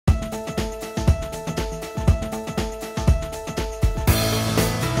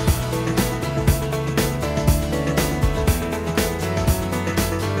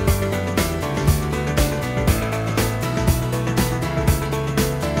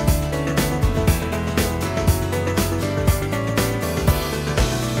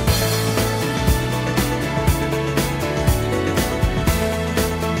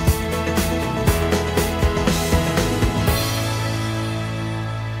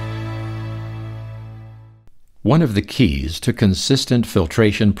One of the keys to consistent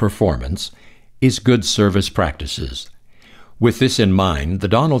filtration performance is good service practices. With this in mind, the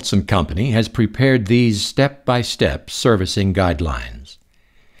Donaldson Company has prepared these step-by-step servicing guidelines.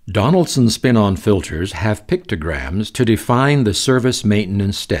 Donaldson spin-on filters have pictograms to define the service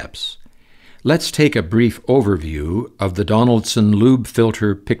maintenance steps. Let's take a brief overview of the Donaldson Lube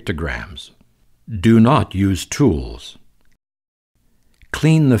filter pictograms. Do not use tools.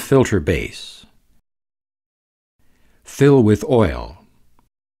 Clean the filter base. Fill with oil.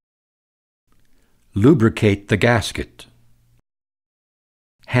 Lubricate the gasket.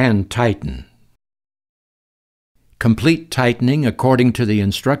 Hand tighten. Complete tightening according to the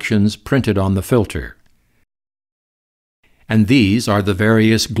instructions printed on the filter. And these are the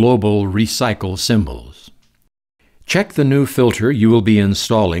various global recycle symbols. Check the new filter you will be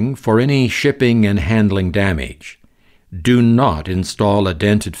installing for any shipping and handling damage. Do not install a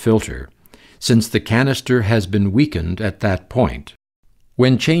dented filter, since the canister has been weakened at that point.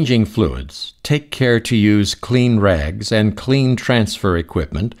 When changing fluids, take care to use clean rags and clean transfer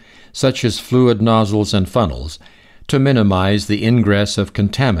equipment, such as fluid nozzles and funnels, to minimize the ingress of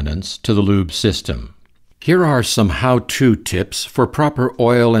contaminants to the lube system. Here are some how-to tips for proper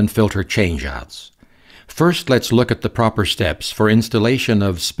oil and filter changeouts. First, let's look at the proper steps for installation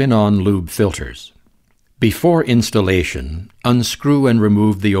of spin-on lube filters. Before installation, unscrew and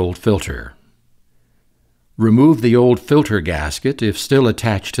remove the old filter. Remove the old filter gasket if still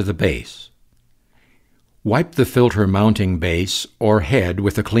attached to the base. Wipe the filter mounting base or head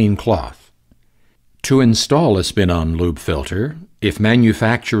with a clean cloth. To install a spin-on lube filter, if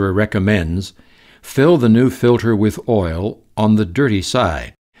manufacturer recommends, fill the new filter with oil on the dirty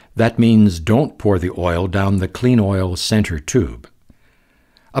side. That means don't pour the oil down the clean oil center tube.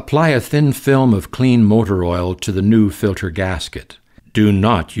 Apply a thin film of clean motor oil to the new filter gasket. Do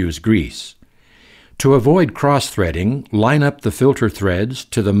not use grease. To avoid cross-threading, line up the filter threads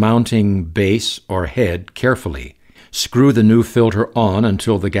to the mounting base or head carefully. Screw the new filter on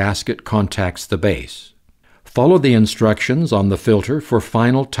until the gasket contacts the base. Follow the instructions on the filter for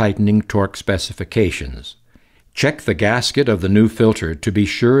final tightening torque specifications. Check the gasket of the new filter to be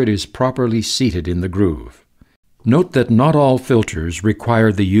sure it is properly seated in the groove. Note that not all filters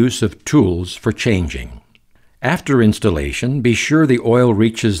require the use of tools for changing. After installation, be sure the oil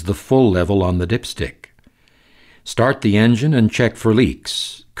reaches the full level on the dipstick. Start the engine and check for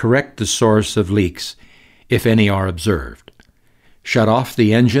leaks. Correct the source of leaks, if any are observed. Shut off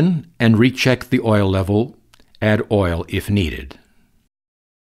the engine and recheck the oil level. Add oil if needed.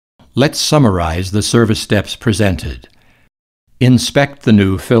 Let's summarize the service steps presented. Inspect the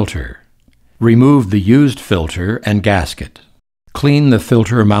new filter. Remove the used filter and gasket. Clean the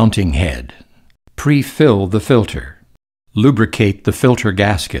filter mounting head. Pre-fill the filter. Lubricate the filter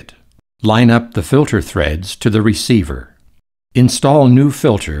gasket. Line up the filter threads to the receiver. Install new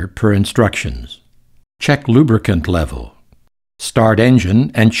filter per instructions. Check lubricant level. Start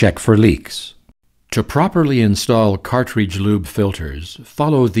engine and check for leaks. To properly install cartridge lube filters,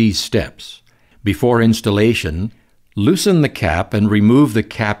 follow these steps. Before installation, loosen the cap and remove the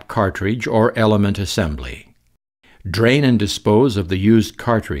cap cartridge or element assembly. Drain and dispose of the used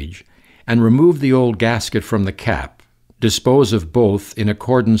cartridge and remove the old gasket from the cap. Dispose of both in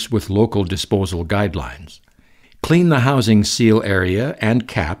accordance with local disposal guidelines. Clean the housing seal area and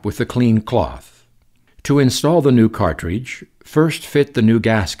cap with a clean cloth. To install the new cartridge, first fit the new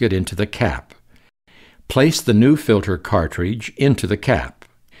gasket into the cap. Place the new filter cartridge into the cap.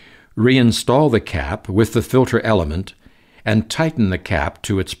 Reinstall the cap with the filter element and tighten the cap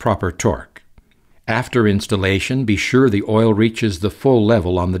to its proper torque. After installation, be sure the oil reaches the full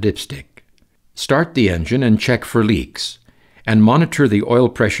level on the dipstick. Start the engine and check for leaks, and monitor the oil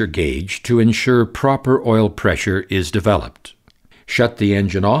pressure gauge to ensure proper oil pressure is developed. Shut the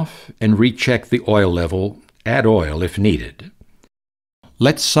engine off and recheck the oil level. Add oil if needed.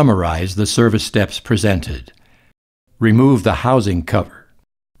 Let's summarize the service steps presented. Remove the housing cover.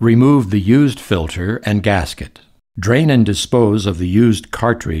 Remove the used filter and gasket. Drain and dispose of the used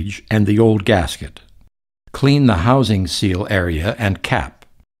cartridge and the old gasket. Clean the housing seal area and cap.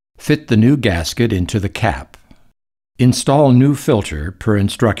 Fit the new gasket into the cap. Install new filter per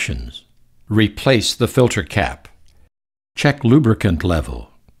instructions. Replace the filter cap. Check lubricant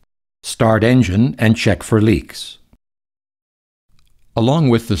level. Start engine and check for leaks. Along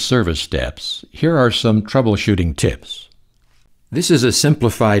with the service steps, here are some troubleshooting tips. This is a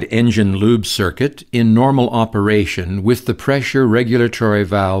simplified engine lube circuit in normal operation with the pressure regulatory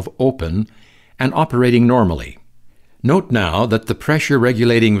valve open and operating normally. Note now that the pressure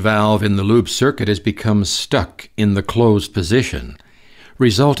regulating valve in the lube circuit has become stuck in the closed position.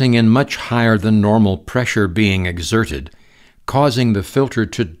 resulting in much higher than normal pressure being exerted, causing the filter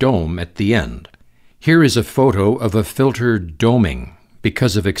to dome at the end. Here is a photo of a filter doming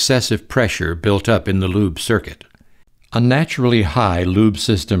because of excessive pressure built up in the lube circuit. Unnaturally high lube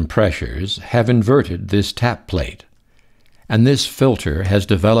system pressures have inverted this tap plate, and this filter has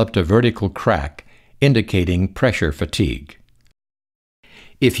developed a vertical crack indicating pressure fatigue.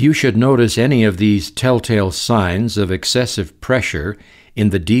 If you should notice any of these telltale signs of excessive pressure in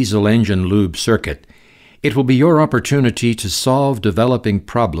the diesel engine lube circuit, it will be your opportunity to solve developing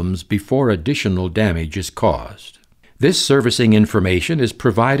problems before additional damage is caused. This servicing information is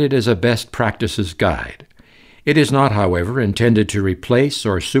provided as a best practices guide. It is not, however, intended to replace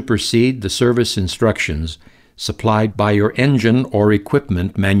or supersede the service instructions supplied by your engine or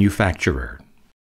equipment manufacturer.